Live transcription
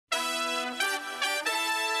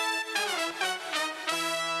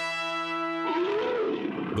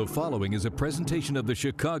The following is a presentation of the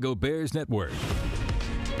Chicago Bears Network.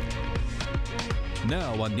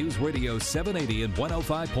 Now on News Radio 780 and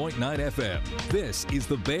 105.9 FM, this is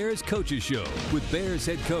the Bears Coaches Show with Bears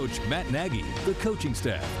head coach Matt Nagy, the coaching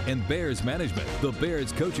staff, and Bears management. The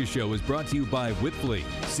Bears Coaches Show is brought to you by Whitfleet,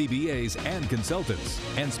 CBAs and Consultants,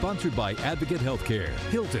 and sponsored by Advocate Healthcare,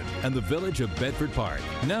 Hilton, and the Village of Bedford Park.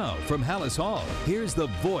 Now, from Hallis Hall, here's the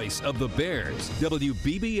voice of the Bears,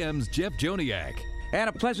 WBBM's Jeff Joniak. And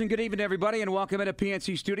a pleasant good evening, everybody, and welcome into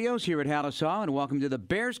PNC Studios here at Hallis Hall, and welcome to the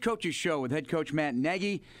Bears Coaches Show with head coach Matt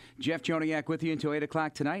Nagy. Jeff Joniak with you until 8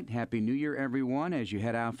 o'clock tonight. Happy New Year, everyone. As you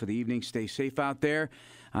head out for the evening, stay safe out there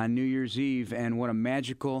on New Year's Eve. And what a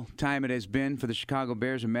magical time it has been for the Chicago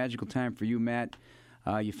Bears, a magical time for you, Matt.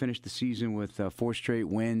 You finished the season with 4 straight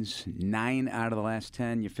wins, 9 out of the last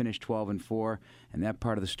 10. You finished 12-4, and that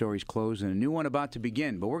part of the story's closed, and a new one about to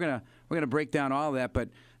begin. But we're gonna break down all of that. But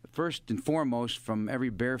first and foremost, from every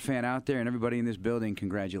Bear fan out there and everybody in this building,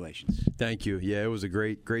 congratulations. Thank you. Yeah, it was a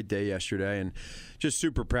great day yesterday, and just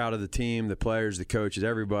super proud of the team, the players, the coaches,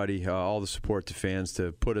 everybody, all the support to fans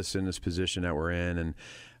to put us in this position that we're in. And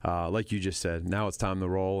like you just said, now it's time to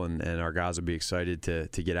roll, and our guys will be excited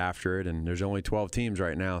to get after it. And there's only 12 teams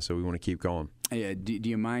right now, so we want to keep going. Yeah, do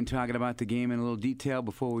you mind talking about the game in a little detail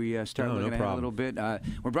before we start looking ahead a little bit?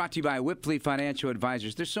 We're brought to you by Whitfleet Financial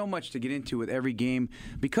Advisors. There's so much to get into with every game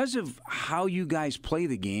because of how you guys play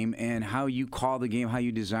the game and how you call the game, how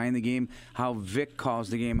you design the game, how Vic calls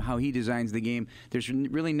the game, how he designs the game. There's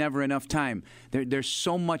really never enough time. There's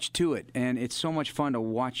so much to it, and it's so much fun to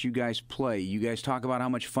watch you guys play. You guys talk about how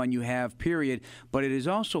much fun you have, period, but it is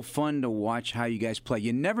also fun to watch how you guys play.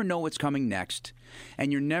 You never know what's coming next,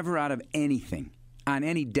 and you're never out of anything on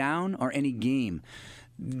any down or any game.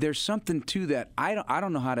 There's something to that. I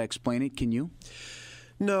don't know how to explain it. Can you?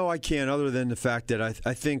 No, I can't, other than the fact that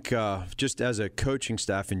I think just as a coaching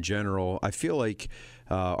staff in general, I feel like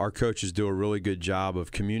our coaches do a really good job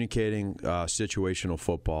of communicating situational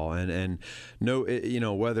football, and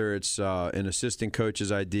no, whether it's an assistant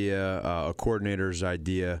coach's idea, a coordinator's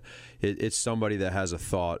idea, it's somebody that has a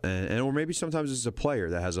thought, and or maybe sometimes it's a player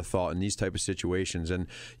that has a thought in these type of situations, and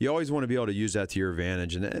you always want to be able to use that to your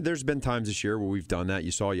advantage. And there's been times this year where we've done that.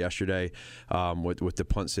 You saw yesterday with the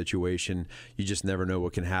punt situation. You just never know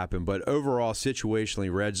what can happen. But overall,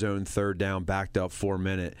 situationally, red zone, third down, backed up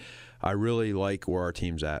 4-minute. I really like where our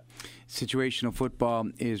team's at. Situational football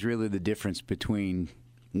is really the difference between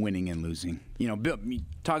winning and losing. You know,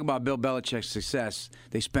 talk about Bill Belichick's success.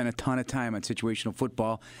 They spent a ton of time on situational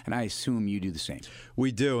football, and I assume you do the same.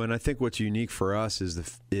 We do, and I think what's unique for us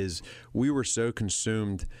is we were so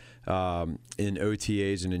consumed in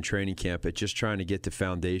OTAs and in training camp at just trying to get the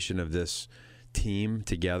foundation of this team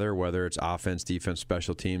together, whether it's offense, defense,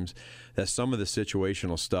 special teams, that some of the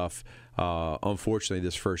situational stuff, unfortunately,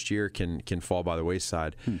 this first year can fall by the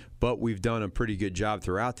wayside. But we've done a pretty good job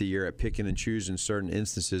throughout the year at picking and choosing certain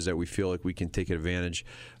instances that we feel like we can take advantage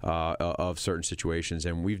of certain situations,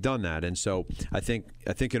 and we've done that. And so I think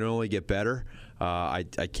it'll only get better. I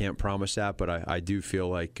can't promise that, but I do feel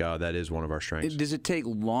like that is one of our strengths. Does it take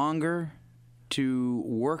longer to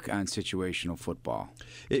work on situational football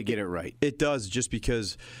to get it right? It does, just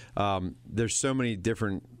because there's so many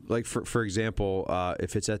different, like for example,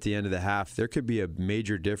 if it's at the end of the half, there could be a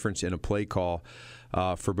major difference in a play call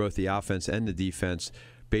for both the offense and the defense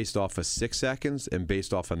based off of 6 seconds and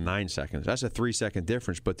based off of 9 seconds. That's a 3-second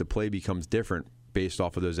difference, but the play becomes different based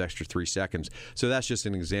off of those extra 3 seconds. So that's just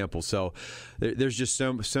an example. So there's just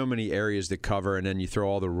so many areas to cover, and then you throw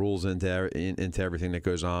all the rules into everything that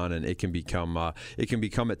goes on, and it can become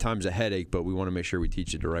at times a headache. But we want to make sure we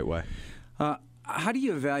teach it the right way. How do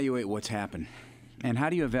you evaluate what's happened? And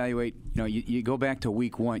how do you evaluate, you go back to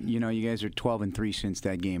week 1, you guys are 12-3 since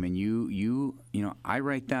that game, and I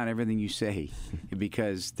write down everything you say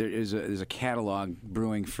because there's a catalog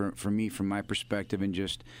brewing for me from my perspective, and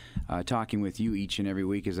just talking with you each and every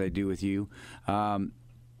week as I do with you,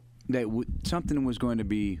 that something was going to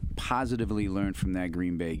be positively learned from that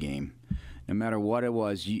Green Bay game. No matter what it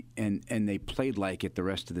was, and they played like it the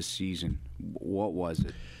rest of the season. What was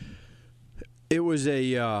it? It was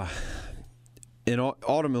and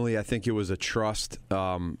ultimately, I think it was a trust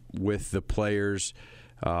with the players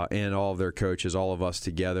and all of their coaches, all of us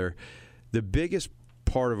together. The biggest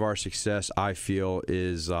part of our success, I feel,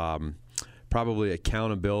 is probably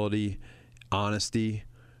accountability, honesty,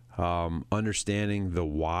 understanding the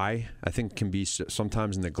why. I think can be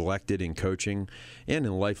sometimes neglected in coaching and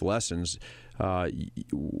in life lessons.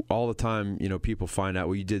 all the time, people find out,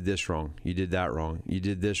 well, you did this wrong, you did that wrong, you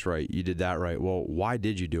did this right, you did that right. Well, why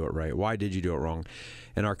did you do it right? Why did you do it wrong?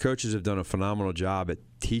 And our coaches have done a phenomenal job at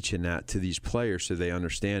teaching that to these players so they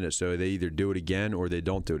understand it, so they either do it again or they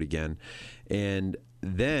don't do it again. And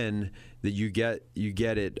then that you get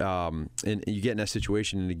it, and you get in that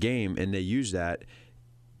situation in the game, and they use that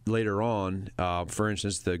later on, for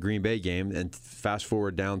instance, the Green Bay game, and fast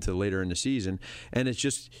forward down to later in the season, and it's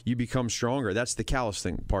just you become stronger. That's the callous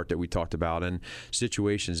thing part that we talked about, and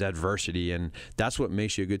situations, adversity, and that's what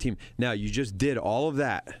makes you a good team. Now, you just did all of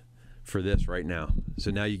that for this right now. So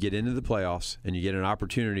now you get into the playoffs, and you get an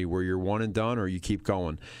opportunity where you're one and done or you keep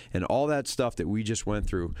going. And all that stuff that we just went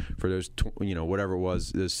through for those, whatever it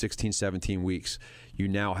was, those 16, 17 weeks, you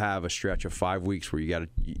now have a stretch of 5 weeks where you got to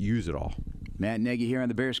use it all. Matt Nagy here on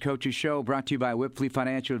the Bears Coaches Show, brought to you by Whipley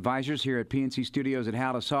Financial Advisors here at PNC Studios at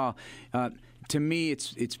Hallis Hall. To me,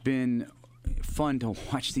 it's been fun to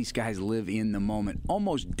watch these guys live in the moment,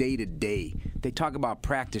 almost day to day. They talk about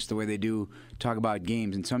practice the way they do talk about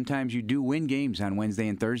games, and sometimes you do win games on Wednesday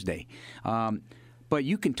and Thursday. But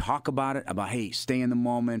you can talk about it, about, hey, stay in the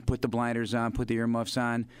moment, put the blinders on, put the earmuffs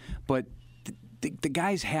on. But the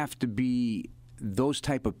guys have to be those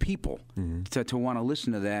type of people to want to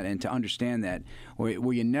listen to that and to understand that,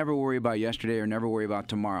 where you never worry about yesterday or never worry about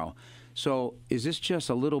tomorrow. So is this just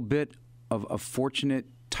a little bit of a fortunate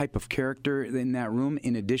type of character in that room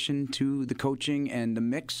in addition to the coaching and the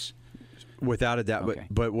mix? Without a doubt. Okay.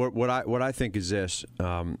 But what I think is this.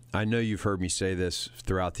 I know you've heard me say this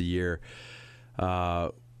throughout the year.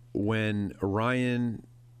 When Ryan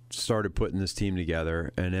started putting this team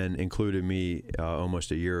together and then included me almost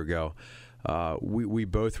a year ago, we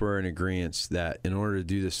both were in agreement that in order to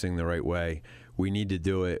do this thing the right way, we need to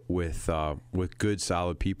do it with good,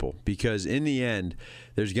 solid people. Because in the end,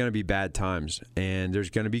 there's going to be bad times and there's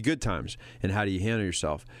going to be good times. And how do you handle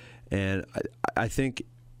yourself? And I think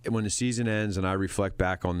when the season ends and I reflect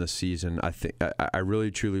back on this season, I really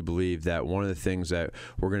truly believe that one of the things that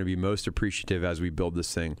we're going to be most appreciative as we build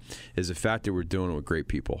this thing is the fact that we're doing it with great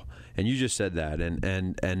people. And you just said that,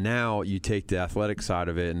 and now you take the athletic side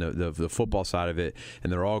of it and the football side of it,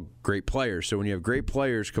 and they're all great players. So when you have great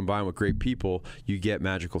players combined with great people, you get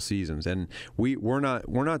magical seasons. And we're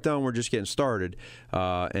not done. We're just getting started.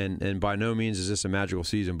 And by no means is this a magical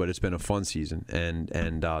season, but it's been a fun season,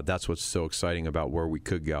 and that's what's so exciting about where we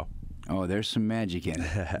could go. Oh, there's some magic in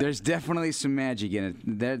it. There's definitely some magic in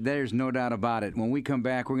it. There's no doubt about it. When we come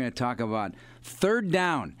back, we're going to talk about third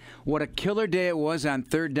down. What a killer day it was on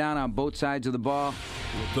third down on both sides of the ball.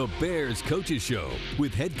 The Bears Coaches Show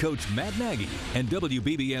with head coach Matt Nagy and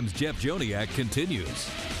WBBM's Jeff Joniak continues.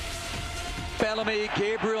 Bellamy,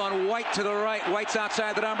 Gabriel, and White to the right. White's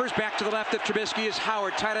outside the numbers. Back to the left of Trubisky is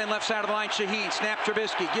Howard. Tight end left side of the line, Shaheen. Snap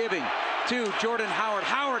Trubisky, giving to Jordan Howard.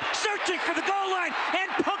 Howard searching for the goal line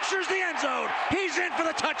and punctures the end zone. He's in for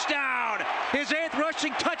the touchdown. His 8th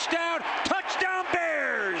rushing touchdown. Touchdown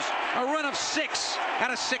Bears. A run of 6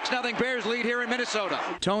 and a 6-0 Bears lead here in Minnesota.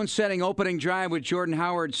 Tone-setting opening drive with Jordan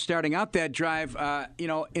Howard starting out that drive.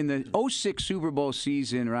 In the 2006 Super Bowl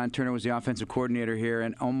season, Ron Turner was the offensive coordinator here,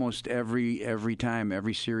 and almost every time,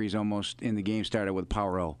 every series almost in the game started with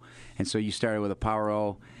Power O. And so you started with a Power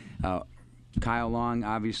O. Kyle Long,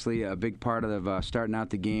 obviously, a big part of starting out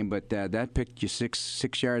the game, but that picked you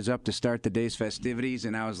six yards up to start the day's festivities,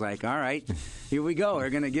 and I was like, all right, here we go. We're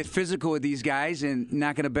going to get physical with these guys and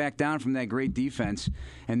not going to back down from that great defense.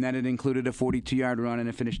 And then it included a 42-yard run, and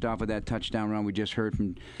it finished off with that touchdown run we just heard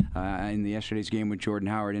from in yesterday's game with Jordan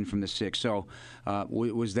Howard in from the 6. So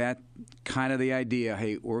was that kind of the idea?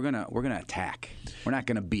 Hey, we're gonna attack. We're not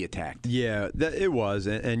gonna be attacked. Yeah, it was,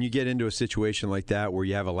 and you get into a situation like that where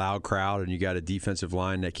you have a loud crowd and you got a defensive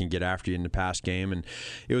line that can get after you in the pass game, and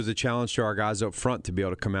it was a challenge to our guys up front to be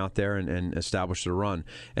able to come out there and establish the run,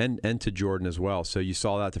 and to Jordan as well. So you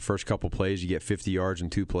saw that the first couple plays, you get 50 yards in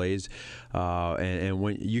 2 plays, and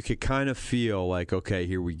when you could kind of feel like, okay,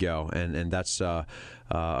 here we go, and that's a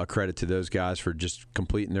credit to those guys for just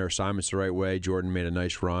completing their assignments the right way. Jordan made a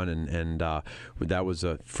nice run, and that was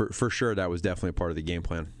for sure. That was definitely a part of the game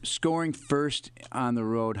plan. Scoring first on the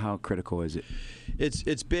road, how critical is it?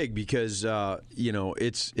 It's big because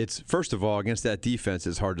it's first of all, against that defense,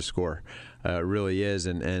 it's hard to score. It really is,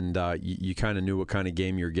 and you kind of knew what kind of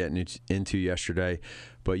game you were getting into yesterday.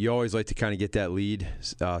 But you always like to kind of get that lead,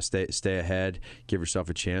 stay ahead, give yourself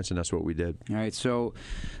a chance, and that's what we did. All right, so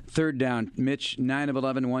third down. Mitch, 9 of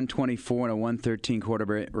 11, 124, and a 113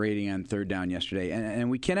 quarter rating on third down yesterday.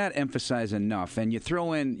 And we cannot emphasize enough, and you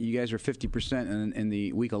throw in, you guys are 50% in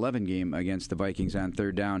the Week 11 game against the Vikings on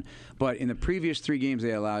third down. But in the previous 3 games,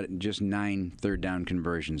 they allowed just 9 third down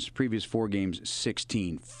conversions. Previous 4 games,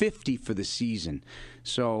 16. 50 for the season.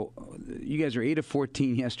 So you guys are 8 of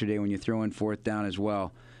 14 yesterday when you throw in fourth down as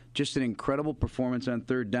well. Just an incredible performance on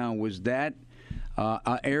third down. Was that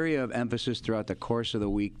an area of emphasis throughout the course of the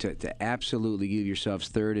week to absolutely give yourselves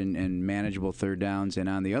third and manageable third downs? And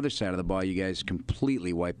on the other side of the ball, you guys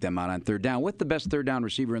completely wiped them out on third down with the best third down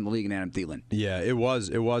receiver in the league, in Adam Thielen. Yeah, it was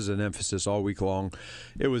an emphasis all week long.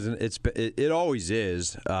 It always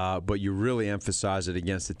is, but you really emphasize it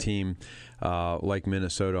against a team like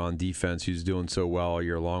Minnesota on defense, who's doing so well all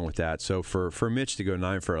year long with that. So for Mitch to go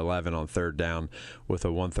 9 for 11 on third down with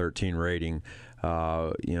a 113 rating,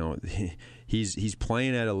 he's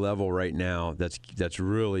playing at a level right now that's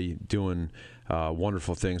really doing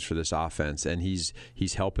wonderful things for this offense, and he's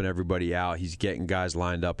helping everybody out. He's getting guys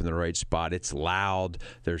lined up in the right spot. It's loud.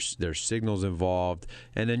 There's signals involved,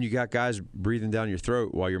 and then you got guys breathing down your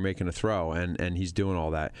throat while you're making a throw, and he's doing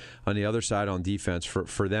all that. On the other side, on defense,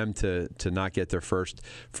 for them to not get their first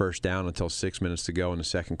down until 6 minutes to go in the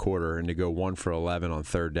second quarter, and to go 1 for 11 on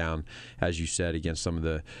third down, as you said, against some of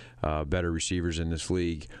the better receivers in this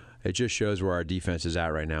league. It just shows where our defense is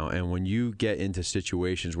at right now. And when you get into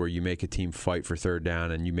situations where you make a team fight for third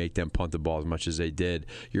down and you make them punt the ball as much as they did,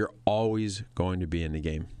 you're always going to be in the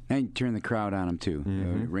game. And you turn the crowd on them, too.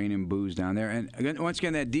 Mm-hmm. Raining boos down there. And again, once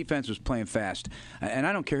again, that defense was playing fast. And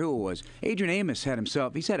I don't care who it was. Adrian Amos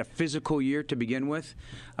he's had a physical year to begin with.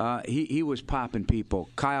 He was popping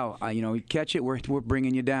people. Kyle, you catch it, we're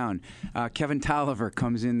bringing you down. Kevin Tolliver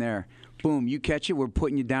comes in there. Boom, you catch it, we're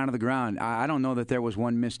putting you down to the ground. I don't know that there was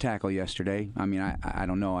one missed tackle yesterday. I mean, I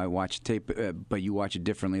don't know. I watched tape, but you watch it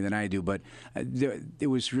differently than I do. But it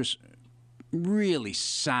was just really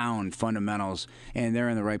sound fundamentals, and they're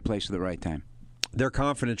in the right place at the right time. Their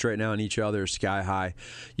confidence right now in each other is sky high.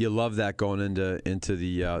 You love that going into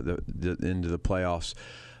the playoffs.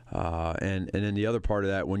 And then the other part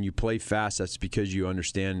of that, when you play fast, that's because you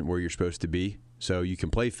understand where you're supposed to be. So you can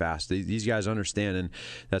play fast. These guys understand, and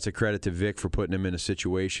that's a credit to Vic for putting them in a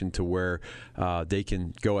situation to where they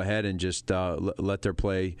can go ahead and just let their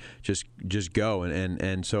play just go.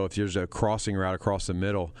 And so if there's a crossing route across the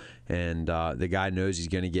middle and the guy knows he's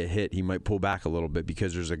going to get hit, he might pull back a little bit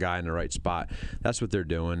because there's a guy in the right spot. That's what they're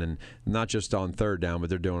doing, and not just on third down, but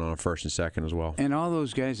they're doing it on first and second as well. And all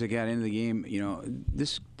those guys that got into the game,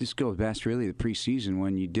 this goes back to really the preseason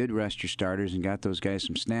when you did rest your starters and got those guys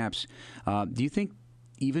some snaps. Do you think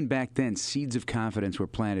even back then seeds of confidence were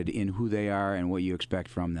planted in who they are and what you expect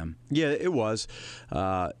from them? Yeah, it was.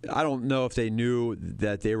 I don't know if they knew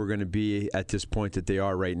that they were going to be at this point that they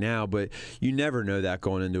are right now, but you never know that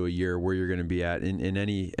going into a year where you're going to be at in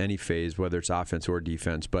any phase, whether it's offense or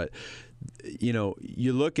defense. But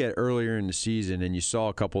you look at earlier in the season and you saw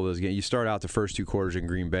a couple of those games. You start out the first 2 quarters in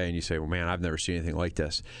Green Bay and you say, well, man, I've never seen anything like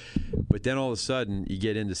this. But then all of a sudden you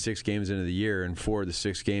get into 6 games into the year, and 4 of the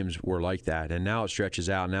 6 games were like that. And now it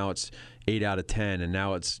stretches out. Now it's 8 out of 10, and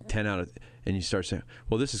now it's 10 out of. And you start saying,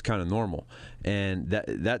 well, this is kind of normal. And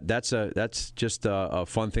that's just a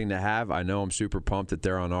fun thing to have. I know I'm super pumped that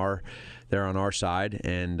they're on our side,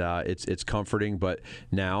 and it's comforting. But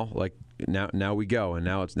now we go, and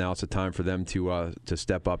now it's a time for them to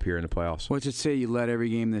step up here in the playoffs. What's it say? You led every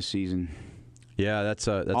game this season. Yeah, that's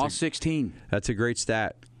all 16. That's a great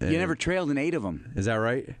stat. You never trailed in 8 of them. Is that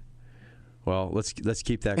right? Well, let's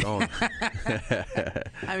keep that going.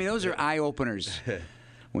 I mean, those are eye openers.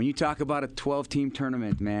 When you talk about a 12-team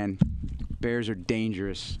tournament, man, Bears are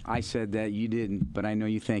dangerous. I said that, you didn't, but I know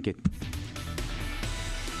you think it.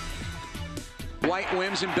 White,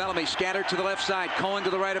 Wims, and Bellamy scattered to the left side. Cohen to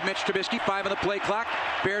the right of Mitch Trubisky. 5 on the play clock.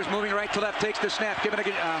 Bears moving right to left. Takes the snap. Giving it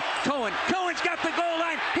Cohen. Cohen's got the goal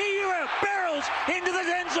line. He barrels into the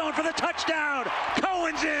end zone for the touchdown.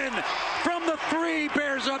 Cohen's in from the 3.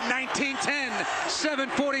 Bears up 19-10.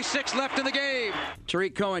 7:46 left in the game.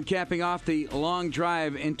 Tariq Cohen capping off the long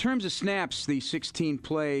drive. In terms of snaps, the 16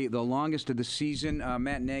 play, the longest of the season.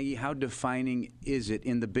 Matt Nagy, how defining is it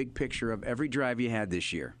in the big picture of every drive you had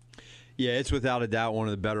this year? Yeah, it's without a doubt one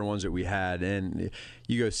of the better ones that we had. And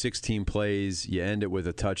you go 16 plays, you end it with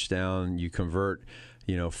a touchdown, you convert,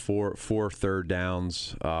 4 third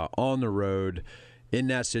downs on the road in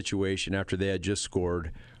that situation after they had just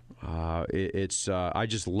scored. I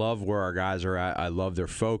just love where our guys are at. I love their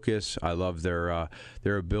focus. I love their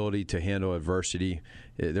ability to handle adversity.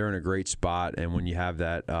 They're in a great spot, and when you have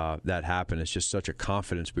that happen, it's just such a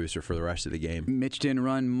confidence booster for the rest of the game. Mitch didn't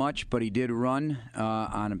run much, but he did run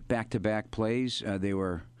on back-to-back plays. They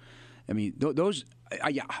were, I mean, those. Are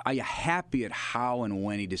you happy at how and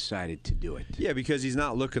when he decided to do it? Yeah, because he's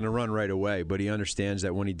not looking to run right away, but he understands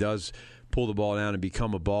that when he does pull the ball down and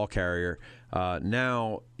become a ball carrier,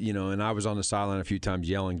 now, and I was on the sideline a few times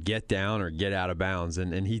yelling, get down or get out of bounds,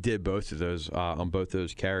 and he did both of those on both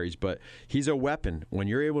those carries. But he's a weapon. When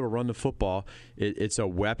you're able to run the football, it's a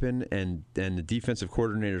weapon, and the defensive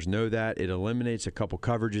coordinators know that. It eliminates a couple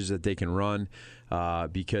coverages that they can run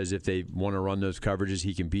because if they want to run those coverages,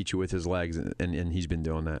 he can beat you with his legs, and he's been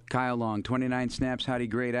doing that. Kyle Long, 29 snaps. How did he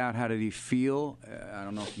grade out? How did he feel? I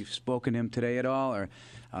don't know if you've spoken to him today at all, or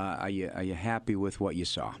are you happy with what you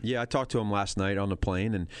saw? Yeah, I talked to him last night on the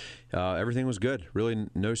plane, and everything was good. Really,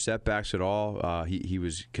 no setbacks at all. He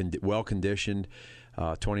was well conditioned.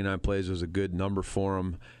 29 plays was a good number for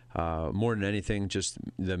him. More than anything, just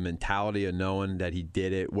the mentality of knowing that he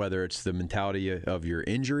did it, whether it's the mentality of your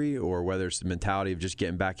injury or whether it's the mentality of just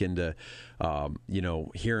getting back into,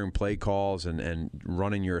 hearing play calls and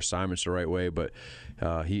running your assignments the right way. But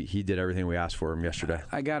he did everything we asked for him yesterday.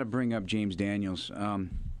 I got to bring up James Daniels.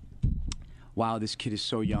 Wow, this kid is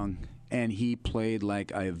so young, and he played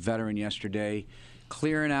like a veteran yesterday,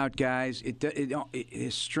 clearing out guys.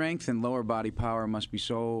 His strength and lower body power must be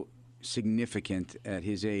so significant at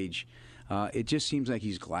his age. It just seems like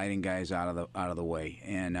he's gliding guys out of the way,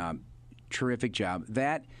 and terrific job.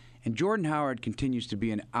 That and Jordan Howard continues to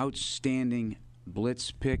be an outstanding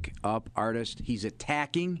blitz pick up artist. He's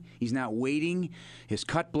attacking. He's not waiting. His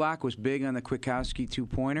cut block was big on the Kwiatkowski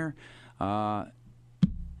 2-pointer.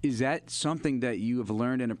 Is that something that you have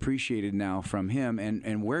learned and appreciated now from him?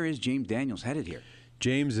 And where is James Daniels headed here?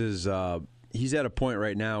 James is he's at a point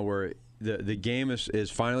right now where the game is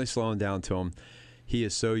finally slowing down to him. He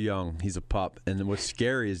is so young. He's a pup. And what's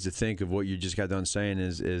scary is to think of what you just got done saying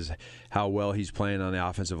is how well he's playing on the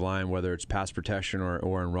offensive line, whether it's pass protection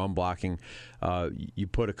or in run blocking. You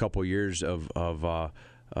put a couple years of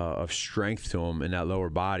strength to him in that lower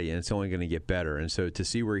body, and it's only going to get better. And so to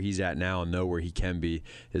see where he's at now and know where he can be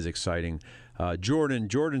is exciting.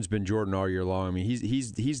 Jordan's been Jordan all year long. I mean,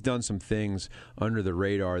 he's done some things under the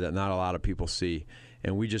radar that not a lot of people see,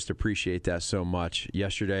 and we just appreciate that so much.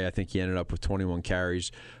 Yesterday, I think he ended up with 21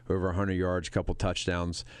 carries, over 100 yards, a couple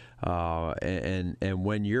touchdowns, and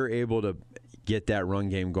when you're able to get that run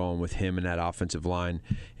game going with him and that offensive line,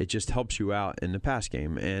 it just helps you out in the pass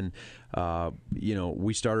game. And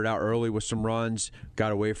we started out early with some runs,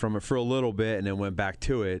 got away from it for a little bit, and then went back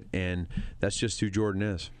to it, and that's just who Jordan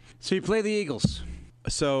is. So you play the Eagles.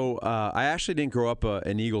 So I actually didn't grow up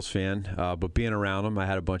an Eagles fan, but being around them, I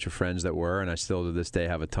had a bunch of friends that were, and I still to this day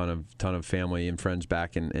have a ton of family and friends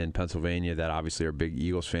back in Pennsylvania that obviously are big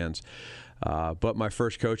Eagles fans. But my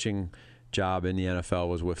first coaching job in the NFL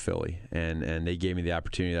was with Philly, and they gave me the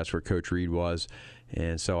opportunity. That's where Coach Reed was,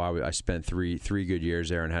 and so I spent three good years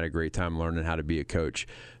there and had a great time learning how to be a coach.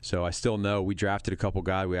 So I still know we drafted a couple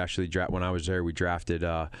guys. We actually when I was there, we drafted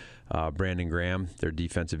Brandon Graham, their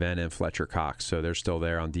defensive end, and Fletcher Cox. So they're still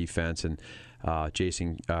there on defense, and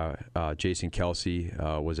Jason Kelsey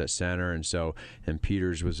was at center, and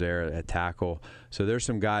Peters was there at tackle. So there's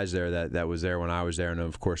some guys there that was there when I was there, and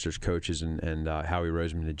of course there's coaches and Howie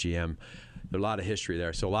Roseman, the GM. There's a lot of history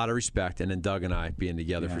there, so a lot of respect, and then Doug and I being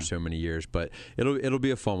together for so many years. But it'll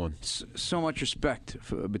be a fun one. So much respect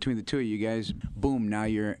between the two of you guys. Boom! Now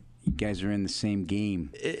you guys are in the same game.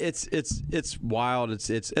 It's wild.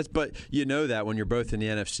 It's but you know that when you're both in the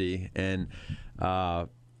NFC, and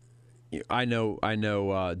I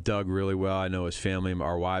know Doug really well. I know his family.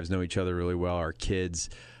 Our wives know each other really well. Our kids.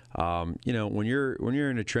 When you're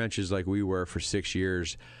in the trenches like we were for 6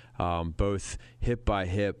 years, both hip by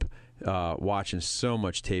hip, watching so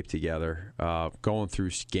much tape together, going through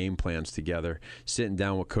game plans together, sitting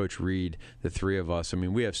down with Coach Reed, the three of us. I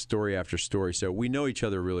mean, we have story after story, so we know each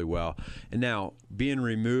other really well. And now being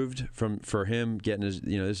removed for him, getting his,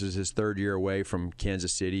 this is his third year away from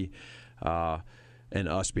Kansas City, and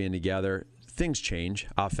us being together, things change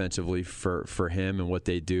offensively for him and what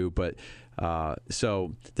they do. But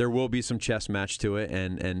so there will be some chess match to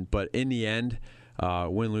it, but in the end,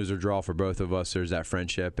 win, lose, or draw for both of us, there's that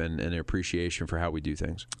friendship and an appreciation for how we do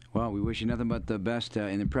things. Well, we wish you nothing but the best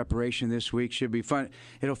in the preparation this week. Should be fun.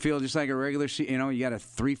 It'll feel just like a regular season. You got a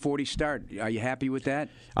 3:40 start. Are you happy with that?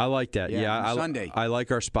 I like that. Yeah, Sunday. I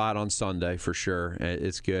like our spot on Sunday for sure.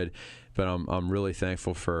 It's good. But I'm really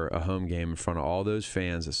thankful for a home game in front of all those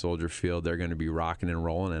fans at Soldier Field. They're going to be rocking and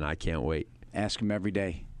rolling, and I can't wait. Ask them every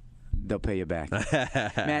day. They'll pay you back.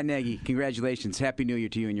 Matt Nagy, congratulations. Happy New Year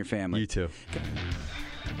to you and your family. You too.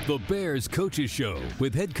 The Bears Coaches Show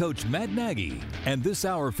with head coach Matt Nagy, and this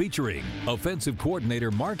hour featuring offensive coordinator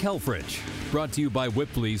Mark Helfrich. Brought to you by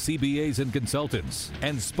Whipley CBAs and Consultants,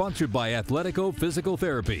 and sponsored by Athletico Physical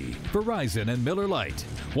Therapy, Verizon, and Miller Lite.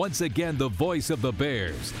 Once again, the voice of the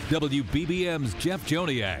Bears, WBBM's Jeff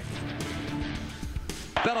Joniak.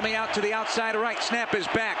 Bellamy out to the outside right. Snap is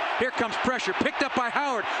back. Here comes pressure. Picked up by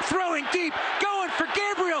Howard. Throwing deep. Going for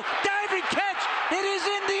Gabriel. Diving catch. It is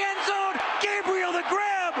in the end zone. Gabriel the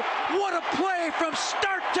grab. What a play from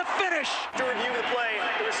start to finish. To review the play,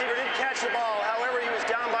 the receiver didn't catch the ball. However, he was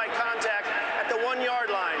down by contact at the 1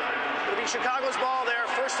 yard line. It'll be Chicago's ball there,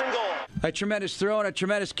 1st and goal. A tremendous throw and a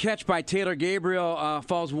tremendous catch by Taylor Gabriel.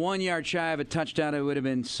 Falls 1 yard shy of a touchdown. It would have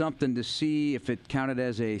been something to see if it counted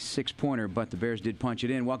as a 6-pointer, but the Bears did punch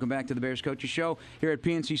it in. Welcome back to the Bears Coaches Show here at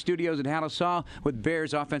PNC Studios at Hallissaw with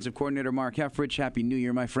Bears offensive coordinator Mark Helfrich. Happy New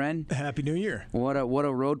Year, my friend. Happy New Year. What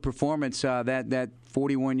a road performance. That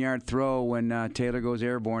 41-yard throw when Taylor goes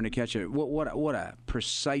airborne to catch it. What a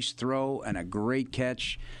precise throw and a great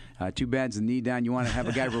catch. Too bad's the knee down. You want to have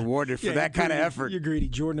a guy rewarded for that kind of effort. You're greedy.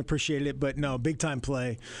 Jordan appreciated it, but no, big-time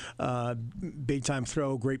play, big-time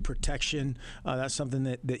throw, great protection. That's something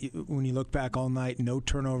that when you look back all night, no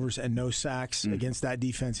turnovers and no sacks against that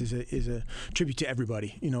defense is a tribute to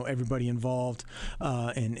everybody. Everybody involved,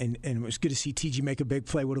 and it was good to see TG make a big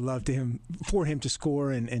play. Would have loved for him to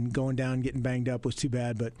score, and going down, getting banged up was too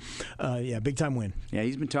bad, but big-time win. Yeah,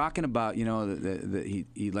 he's been talking about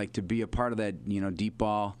he'd like to be a part of that deep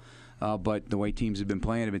ball. But the way teams have been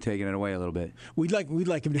playing have been taking it away a little bit. We'd like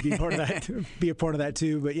him to be part of that, be a part of that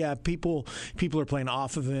too. But yeah, people are playing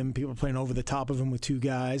off of him. People are playing over the top of him with two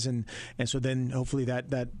guys, and so then hopefully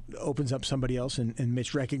that opens up somebody else, and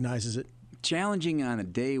Mitch recognizes it. Challenging on a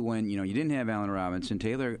day when you didn't have Allen Robinson.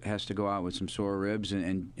 Taylor has to go out with some sore ribs,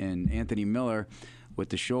 and Anthony Miller with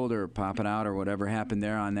the shoulder popping out or whatever happened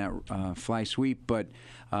there on that fly sweep. But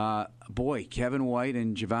boy, Kevin White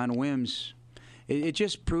and Javon Wims. It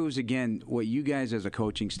just proves, again, what you guys as a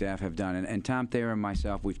coaching staff have done. And Tom Thayer and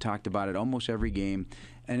myself, we've talked about it almost every game.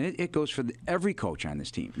 And it goes for every coach on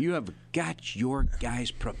this team. You have got your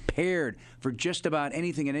guys prepared for just about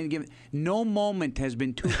anything at any given. No moment has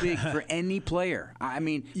been too big for any player. I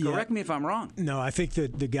mean, correct me if I'm wrong. No, I think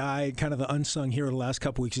that the guy, kind of the unsung hero the last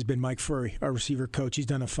couple weeks, has been Mike Furry, our receiver coach. He's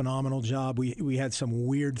done a phenomenal job. We had some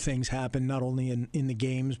weird things happen, not only in the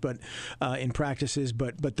games, but in practices.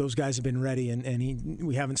 But those guys have been ready, and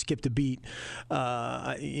we haven't skipped a beat.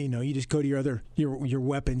 You just go to your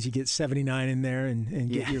weapons. You get 79 in there,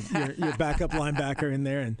 and get your backup linebacker in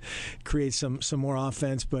there and create some more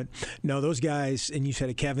offense. But no, those guys, and you said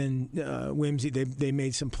it, Kevin, Wimsey, they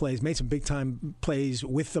made some plays, made some big time plays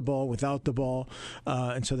with the ball, without the ball,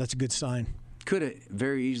 and so that's a good sign. Could have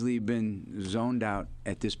very easily been zoned out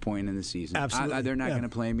at this point in the season. Absolutely, they're not going to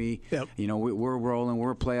play me. Yep. We're rolling.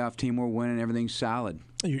 We're a playoff team. We're winning. Everything's solid.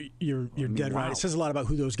 You're dead right. It says a lot about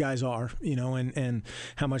who those guys are, and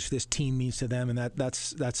how much this team means to them, and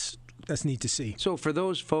that's neat to see. So for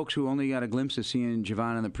those folks who only got a glimpse of seeing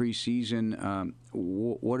Javon in the preseason,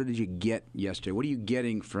 what did you get yesterday? What are you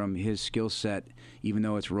getting from his skill set, even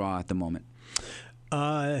though it's raw at the moment?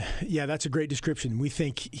 Yeah, that's a great description. We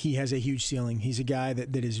think he has a huge ceiling. He's a guy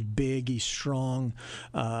that is big. He's strong.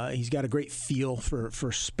 He's got a great feel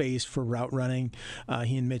for space, for route running.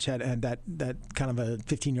 He and Mitch had that kind of a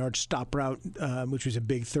 15-yard stop route, which was a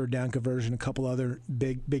big third down conversion. A couple other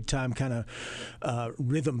big time kind of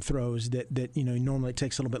rhythm throws that normally it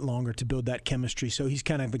takes a little bit longer to build that chemistry. So he's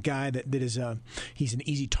kind of a guy that is he's an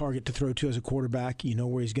easy target to throw to as a quarterback. You know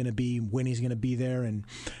where he's going to be, when he's going to be there, and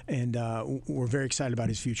we're very excited about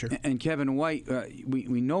his future. And Kevin White,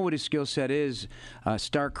 we know what his skill set is.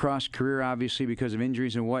 Star-crossed career, obviously, because of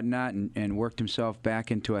injuries and whatnot, and worked himself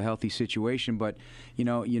back into a healthy situation. But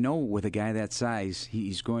with a guy that size,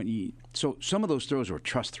 he's going. So some of those throws were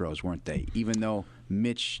trust throws, weren't they? Even though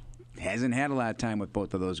Mitch hasn't had a lot of time with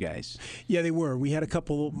both of those guys. Yeah, they were. We had a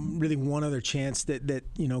couple, really one other chance that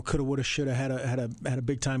coulda, woulda, shoulda had a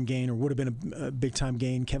big time gain, or would have been a big time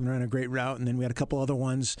gain. Kevin ran a great route, and then we had a couple other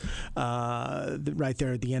ones right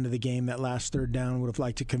there at the end of the game. That last third down would have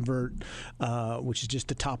liked to convert, which is just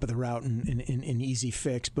the top of the route and an easy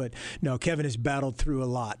fix. But no, Kevin has battled through a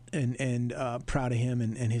lot, and proud of him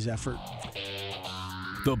and his effort.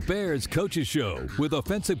 The Bears Coaches Show with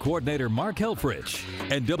offensive coordinator Mark Helfrich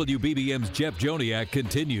and WBBM's Jeff Joniak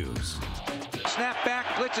continues. Snap back,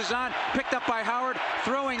 blitz is on, picked up by Howard,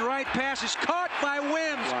 throwing right, pass is caught by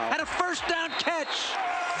Wims, and a first down catch.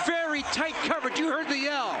 Very tight coverage. You heard the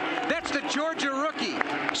yell. That's the Georgia rookie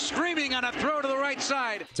screaming on a throw to the right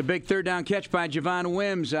side. It's a big third down catch by Javon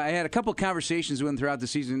Wims. I had a couple conversations with him throughout the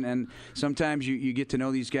season, and sometimes you get to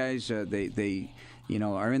know these guys. They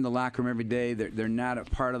are in the locker room every day. They're not a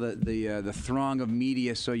part of the throng of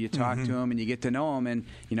media, so you talk to them and you get to know them. And,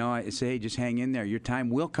 I say, hey, just hang in there. Your time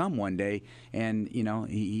will come one day. And,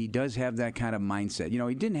 he does have that kind of mindset.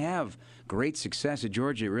 He didn't have great success at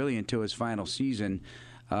Georgia really until his final season.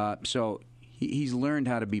 So he's learned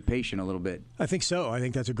how to be patient a little bit. I think so. I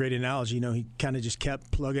think that's a great analogy. He kind of just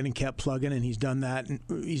kept plugging, and he's done that. And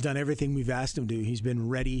he's done everything we've asked him to. He's been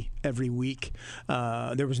ready every week.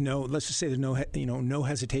 There was let's just say there's no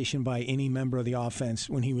hesitation by any member of the offense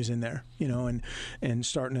when he was in there. And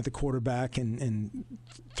starting at the quarterback and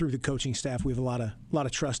through the coaching staff, we have a lot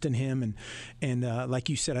of trust in him. And like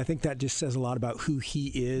you said, I think that just says a lot about who he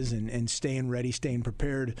is and staying ready, staying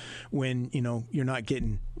prepared when you're not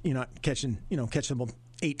catching them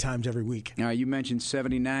 8 times every week. Now, you mentioned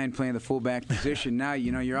 79 playing the fullback position. Now,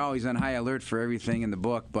 you're always on high alert for everything in the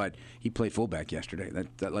book, but he played fullback yesterday.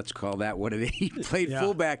 Let's call that what it is. He played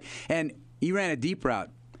fullback, and he ran a deep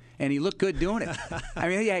route. And he looked good doing it. I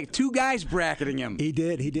mean, he had 2 guys bracketing him. He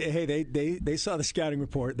did. Hey, they saw the scouting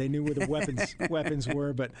report. They knew where the weapons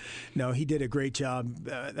were. But no, he did a great job.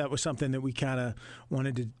 That was something that we kind of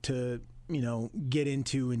wanted to get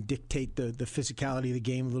into and dictate the physicality of the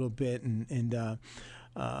game a little bit.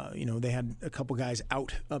 They had a couple guys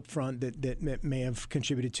out up front that may have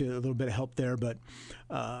contributed to a little bit of help there. But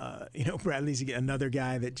Bradley's another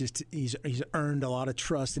guy that just he's earned a lot of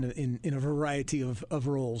trust in a variety of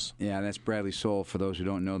roles. Yeah, that's Bradley Soul, for those who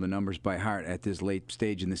don't know the numbers by heart at this late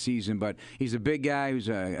stage in the season. But he's a big guy who's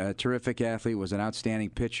a terrific athlete, was an outstanding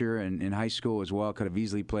pitcher in high school as well. Could have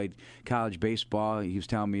easily played college baseball. He was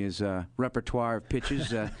telling me his repertoire of pitches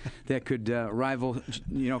that could rival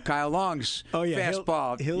Kyle Long's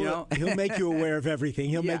fastball. He'll make you aware of everything.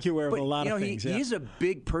 He'll make you aware of a lot of things. He is a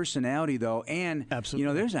big personality, though, and absolutely.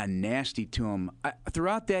 There's a nasty to him.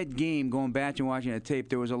 Throughout that game, going back and watching the tape,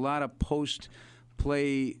 there was a lot of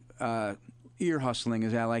post-play ear hustling,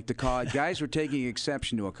 as I like to call it. Guys were taking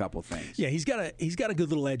exception to a couple things. Yeah, he's got a good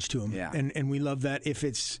little edge to him. Yeah. And we love that if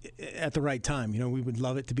it's at the right time. We would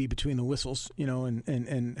love it to be between the whistles,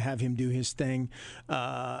 and have him do his thing,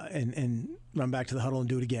 and run back to the huddle and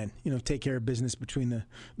do it again. Take care of business between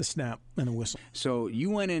the snap and the whistle. So you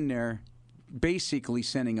went in there basically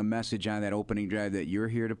sending a message on that opening drive that you're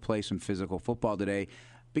here to play some physical football today,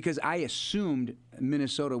 because I assumed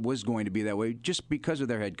Minnesota was going to be that way just because of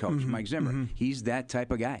their head coach, Mike Zimmer. He's that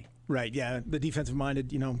type of guy. Right, yeah. The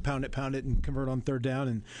defensive-minded, pound it, and convert on third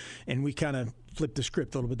down, and we kind of flipped the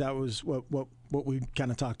script a little bit. That was what we kind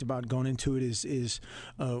of talked about going into it is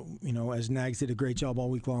as Nags did a great job all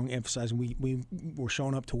week long emphasizing we were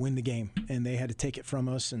showing up to win the game, and they had to take it from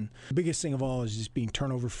us. And the biggest thing of all is just being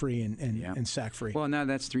turnover-free and sack-free. Well, now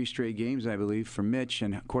that's 3 straight games, I believe, for Mitch,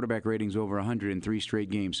 and quarterback ratings over 100 in 3 straight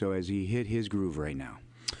games. So has he hit his groove right now?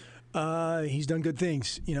 He's done good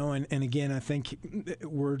things, and again, I think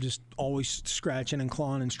we're just always scratching and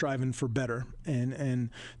clawing and striving for better. And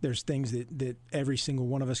there's things that every single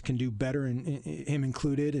one of us can do better, and him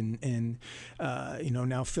included. And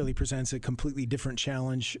now Philly presents a completely different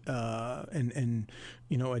challenge, and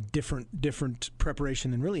a different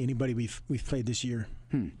preparation than really anybody we've played this year.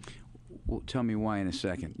 Well, tell me why in a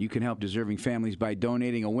second. You can help deserving families by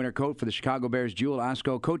donating a winter coat for the Chicago Bears Jewel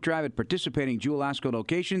Osco Coat Drive at participating Jewel Osco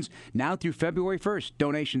locations now through February 1st.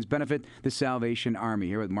 Donations benefit the Salvation Army.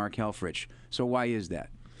 Here with Mark Helfrich. So why is that?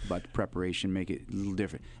 But preparation make it a little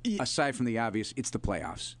different. Aside from the obvious, it's the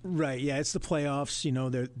playoffs. Right, yeah, it's the playoffs.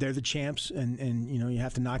 They're the champs, and you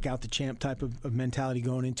have to knock out the champ type of mentality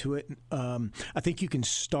going into it. I think you can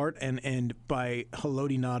start and end by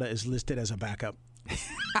Haloti Ngata is listed as a backup.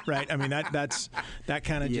 Right, I mean that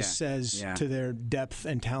kind of just says to their depth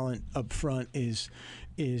and talent up front is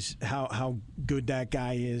is how good that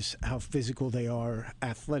guy is, how physical they are,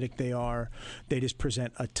 athletic they are. They just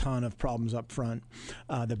present a ton of problems up front.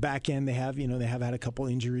 The back end, they have had a couple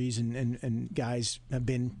injuries and guys have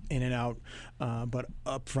been in and out, but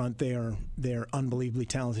up front they're unbelievably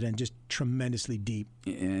talented and just tremendously deep.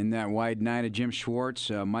 And that wide nine of Jim Schwartz,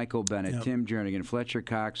 Michael Bennett, Yep. Tim Jernigan, Fletcher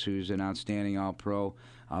Cox, who's an outstanding All-Pro,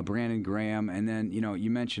 Brandon Graham, and then you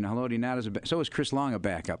mentioned Haloti Nada's so is Chris Long a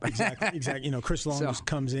backup. Exactly. Chris Long just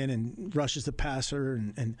comes in and rushes the passer,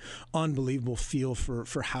 and unbelievable feel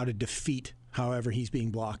for how to defeat however he's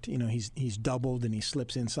being blocked. He's doubled and he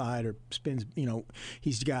slips inside or spins.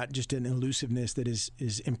 He's got just an elusiveness that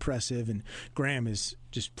is impressive, and Graham is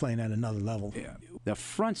just playing at another level. Yeah. The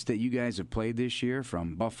fronts that you guys have played this year,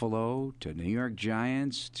 from Buffalo to New York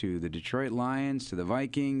Giants to the Detroit Lions to the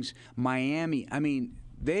Vikings, Miami,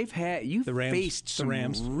 you've faced some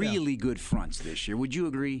really good fronts this year. Would you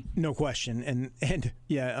agree? No question. And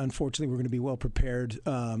yeah, unfortunately, we're going to be well prepared.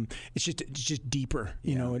 It's just deeper,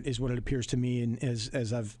 it is what it appears to me. And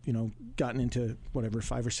as I've gotten into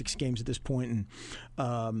 5 or 6 games at this point,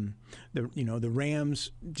 and the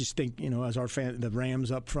Rams, just think as our fan, the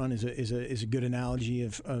Rams up front is a good analogy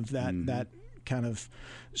of that. Mm-hmm. That kind of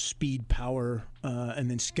speed, power,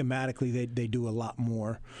 and then schematically they do a lot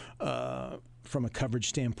more from a coverage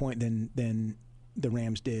standpoint than the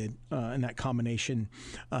Rams did, and that combination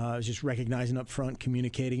is just recognizing up front,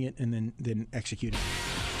 communicating it, and then executing.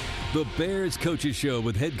 The Bears Coaches Show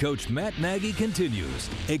with head coach Matt Nagy continues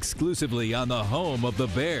exclusively on the home of the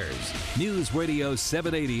Bears, News Radio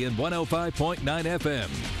 780 and 105.9 FM,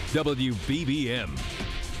 WBBM.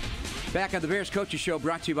 Back on the Bears Coaches Show,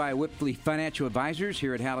 brought to you by Whipley Financial Advisors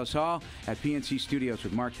here at Hallis Hall at PNC Studios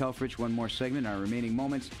with Mark Helfrich. One more segment, our remaining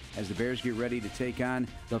moments, as the Bears get ready to take on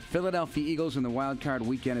the Philadelphia Eagles in the Wild Card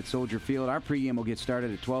weekend at Soldier Field. Our pregame will get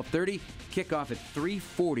started at 12:30, kickoff at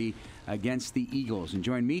 3:40 against the Eagles. And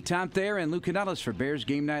join me, Tom Thayer, and Lou Canellis for Bears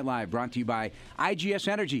Game Night Live, brought to you by IGS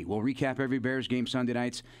Energy. We'll recap every Bears game Sunday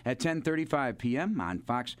nights at 10:35 p.m. on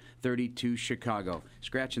Fox 32 Chicago.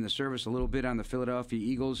 Scratching the surface a little bit on the Philadelphia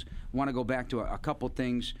Eagles. Want to go back to a couple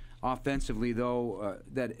things offensively, though,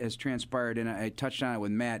 that has transpired, and I touched on it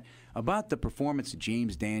with Matt, about the performance of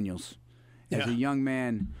James Daniels. As a young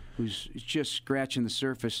man who's just scratching the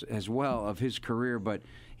surface as well of his career, but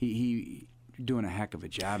he doing a heck of a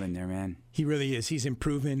job in there, man. He really is. He's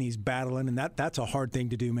improving. He's battling, and that's a hard thing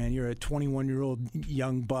to do, man. You're a 21-year-old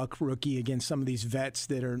young buck rookie against some of these vets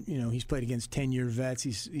that are, he's played against 10-year vets.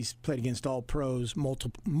 He's played against all pros,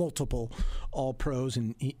 multiple all pros,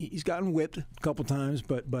 and he's gotten whipped a couple times,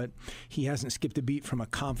 but he hasn't skipped a beat from a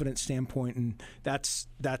confidence standpoint, and that's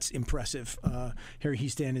impressive. Harry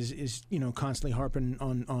Hiestand is constantly harping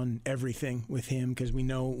on everything with him, because we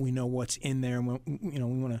know what's in there, and we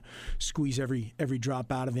want to squeeze every drop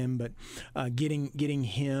out of him, but getting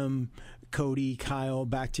him, Cody, Kyle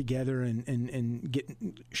back together and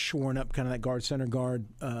getting shoring up kind of that guard, center guard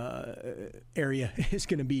area is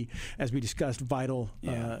going to be, as we discussed, vital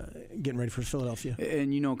getting ready for Philadelphia.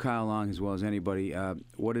 And Kyle Long as well as anybody.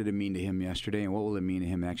 What did it mean to him yesterday, and what will it mean to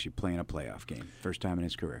him actually playing a playoff game? First time in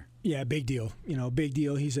his career. Yeah, big deal. Big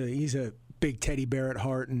deal. He's a big teddy bear at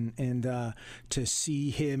heart, and to see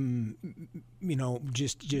him,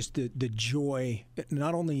 just the joy,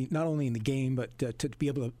 not only in the game, but to be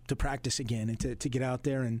able to practice again and to get out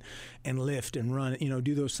there and lift and run,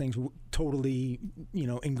 do those things totally,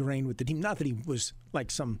 ingrained with the team. Not that he was like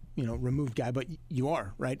some, removed guy, but you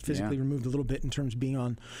are, right? Physically removed a little bit in terms of being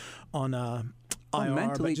on IR,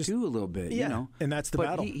 mentally too, a little bit, and that's the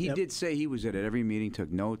battle. He did say he was at every meeting,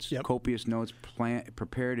 took notes, copious notes,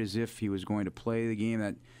 prepared as if he was going to play the game.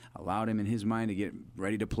 That allowed him in his mind to get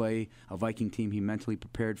ready to play a Viking team he mentally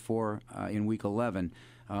prepared for in Week 11.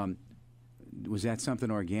 Was that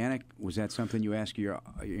something organic? Was that something you ask your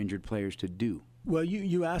injured players to do? Well,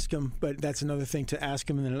 you ask them, but that's another thing to ask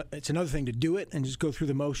them, and then it's another thing to do it and just go through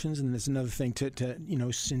the motions, and it's another thing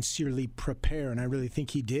to sincerely prepare. And I really think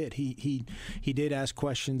he did. He did ask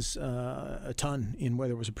questions a ton in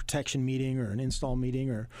whether it was a protection meeting or an install meeting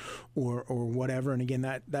or whatever. And again,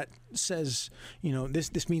 that says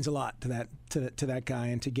this means a lot to that guy,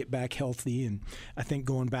 and to get back healthy. And I think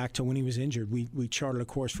going back to when he was injured, we charted a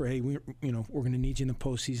course for, hey, we're going to need you in the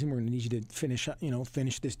postseason. We're going to need you to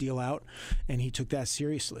finish this deal out, and he took that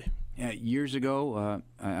seriously. Yeah, years ago,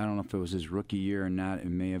 I don't know if it was his rookie year or not. It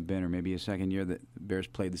may have been, or maybe his second year, that the Bears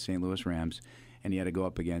played the St. Louis Rams, and he had to go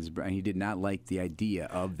up against. And he did not like the idea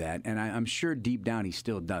of that, and I'm sure deep down he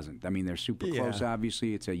still doesn't. I mean, they're super close.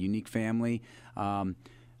 Obviously, it's a unique family,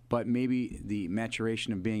 but maybe the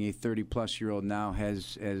maturation of being a 30-plus-year-old now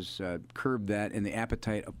has curbed that, and the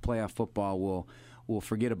appetite of playoff football we'll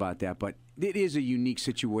forget about that. But it is a unique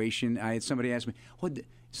situation. I had somebody ask me,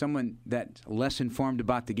 someone that's less informed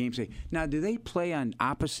about the game say, now, do they play on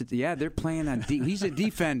opposite? Yeah, they're playing on he's a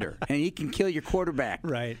defender, and he can kill your quarterback.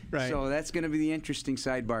 Right. So that's going to be the interesting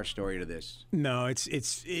sidebar story to this. No,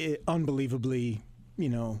 it's unbelievably,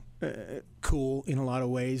 cool in a lot of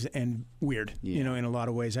ways and weird, in a lot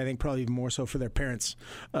of ways. I think probably even more so for their parents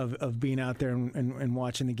of being out there and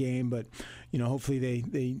watching the game. But, hopefully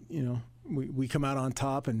they we come out on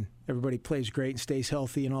top and everybody plays great and stays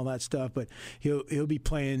healthy and all that stuff. But he'll be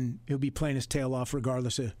playing his tail off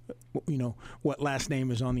regardless of what last name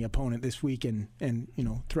is on the opponent this week and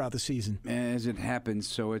throughout the season. As it happens,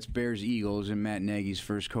 so it's Bears-Eagles and Matt Nagy's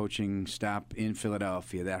first coaching stop in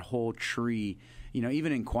Philadelphia. That whole tree,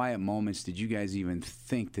 even in quiet moments, did you guys even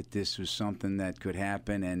think that this was something that could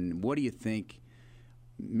happen? And what do you think?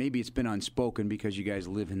 Maybe it's been unspoken because you guys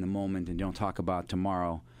live in the moment and don't talk about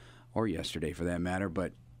tomorrow or yesterday for that matter,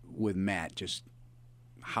 but with Matt, just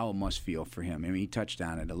how it must feel for him. I mean, he touched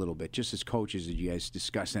on it a little bit. Just as coaches, did you guys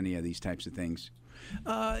discuss any of these types of things?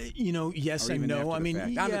 Yes and no.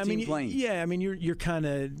 You're kind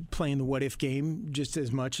of playing the what if game just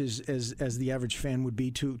as much as the average fan would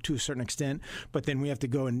be to a certain extent. But then we have to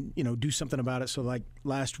go and do something about it. So like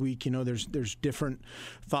last week, there's different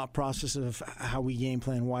thought processes of how we game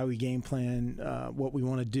plan, why we game plan, what we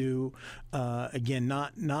want to do. Again,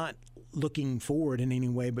 not looking forward in any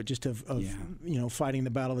way, but just of fighting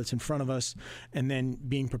the battle that's in front of us, and then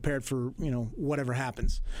being prepared for whatever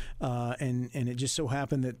happens. And it just so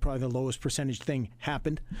happened that probably the lowest percentage thing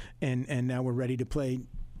happened, and now we're ready to play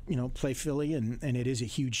Philly, and it is a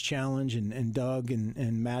huge challenge. And Doug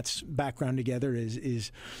and Matt's background together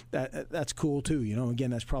is that's cool too. Again,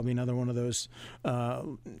 that's probably another one of those.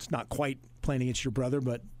 It's not quite playing against your brother,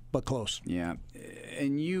 but close. Yeah,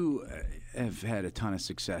 and you have had a ton of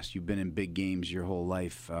success. You've been in big games your whole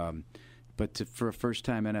life. But for a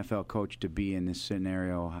first-time NFL coach to be in this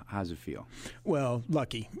scenario, how's it feel? Well,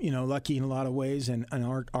 lucky. Lucky in a lot of ways, and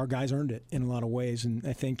our guys earned it in a lot of ways. And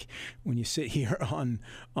I think when you sit here on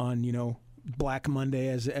Black Monday,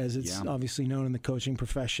 as it's obviously known in the coaching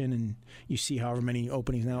profession, and you see however many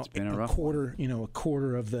openings now, it's been a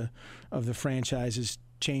quarter of the franchise is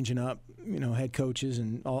changing up, head coaches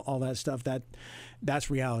and all that stuff.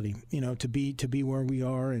 That's reality. To be where we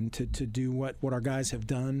are and to do what our guys have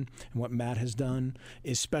done and what Matt has done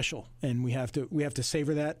is special, and we have to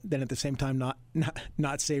savor that. Then at the same time,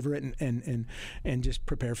 not savor it and just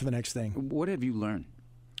prepare for the next thing. What have you learned?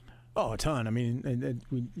 Oh, a ton. I mean, a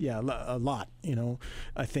lot.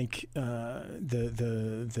 I think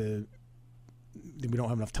the we don't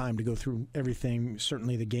have enough time to go through everything.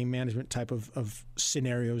 Certainly the game management type of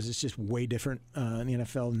scenarios is just way different in the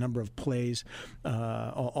NFL, number of plays,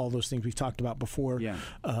 all those things we've talked about before. Yeah.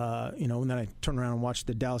 And then I turned around and watched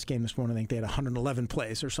the Dallas game this morning. I think they had 111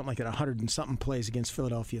 plays or something like that, 100 and something plays against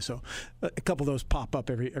Philadelphia. So a couple of those pop up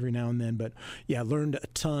every now and then. But, yeah, learned a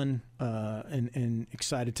ton and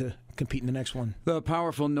excited to compete in the next one. The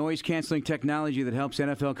powerful noise-canceling technology that helps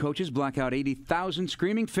NFL coaches block out 80,000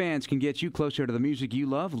 screaming fans can get you closer to the music you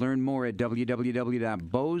love. Learn more at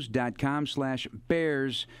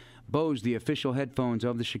www.bose.com/Bears. Bose, the official headphones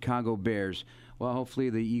of the Chicago Bears. Well, hopefully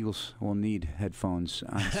the Eagles will need headphones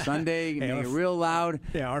on Sunday. Make it real loud.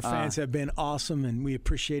 Yeah, our fans have been awesome, and we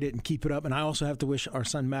appreciate it and keep it up. And I also have to wish our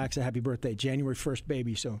son Max a happy birthday, January 1st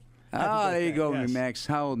baby. So. There you go, yes. Max.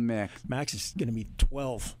 How old, Max? Max is going to be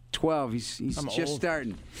 12. 12. He's just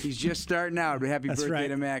starting. He's just starting out. Happy birthday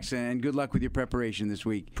to Max, and good luck with your preparation this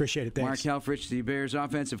week. Appreciate it. Thanks. Mark Helfrich, the Bears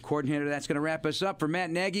offensive coordinator. That's going to wrap us up. For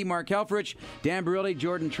Matt Nagy, Mark Helfrich, Dan Barilli,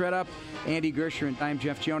 Jordan Treadup, Andy Gersher, and I'm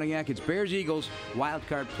Jeff Joniak. It's Bears-Eagles Wild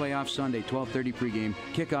Card Playoff Sunday, 12:30 pregame,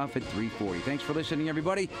 kickoff at 3:40. Thanks for listening,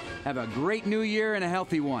 everybody. Have a great new year and a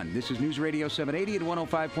healthy one. This is News Radio 780 at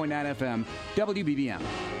 105.9 FM, WBBM.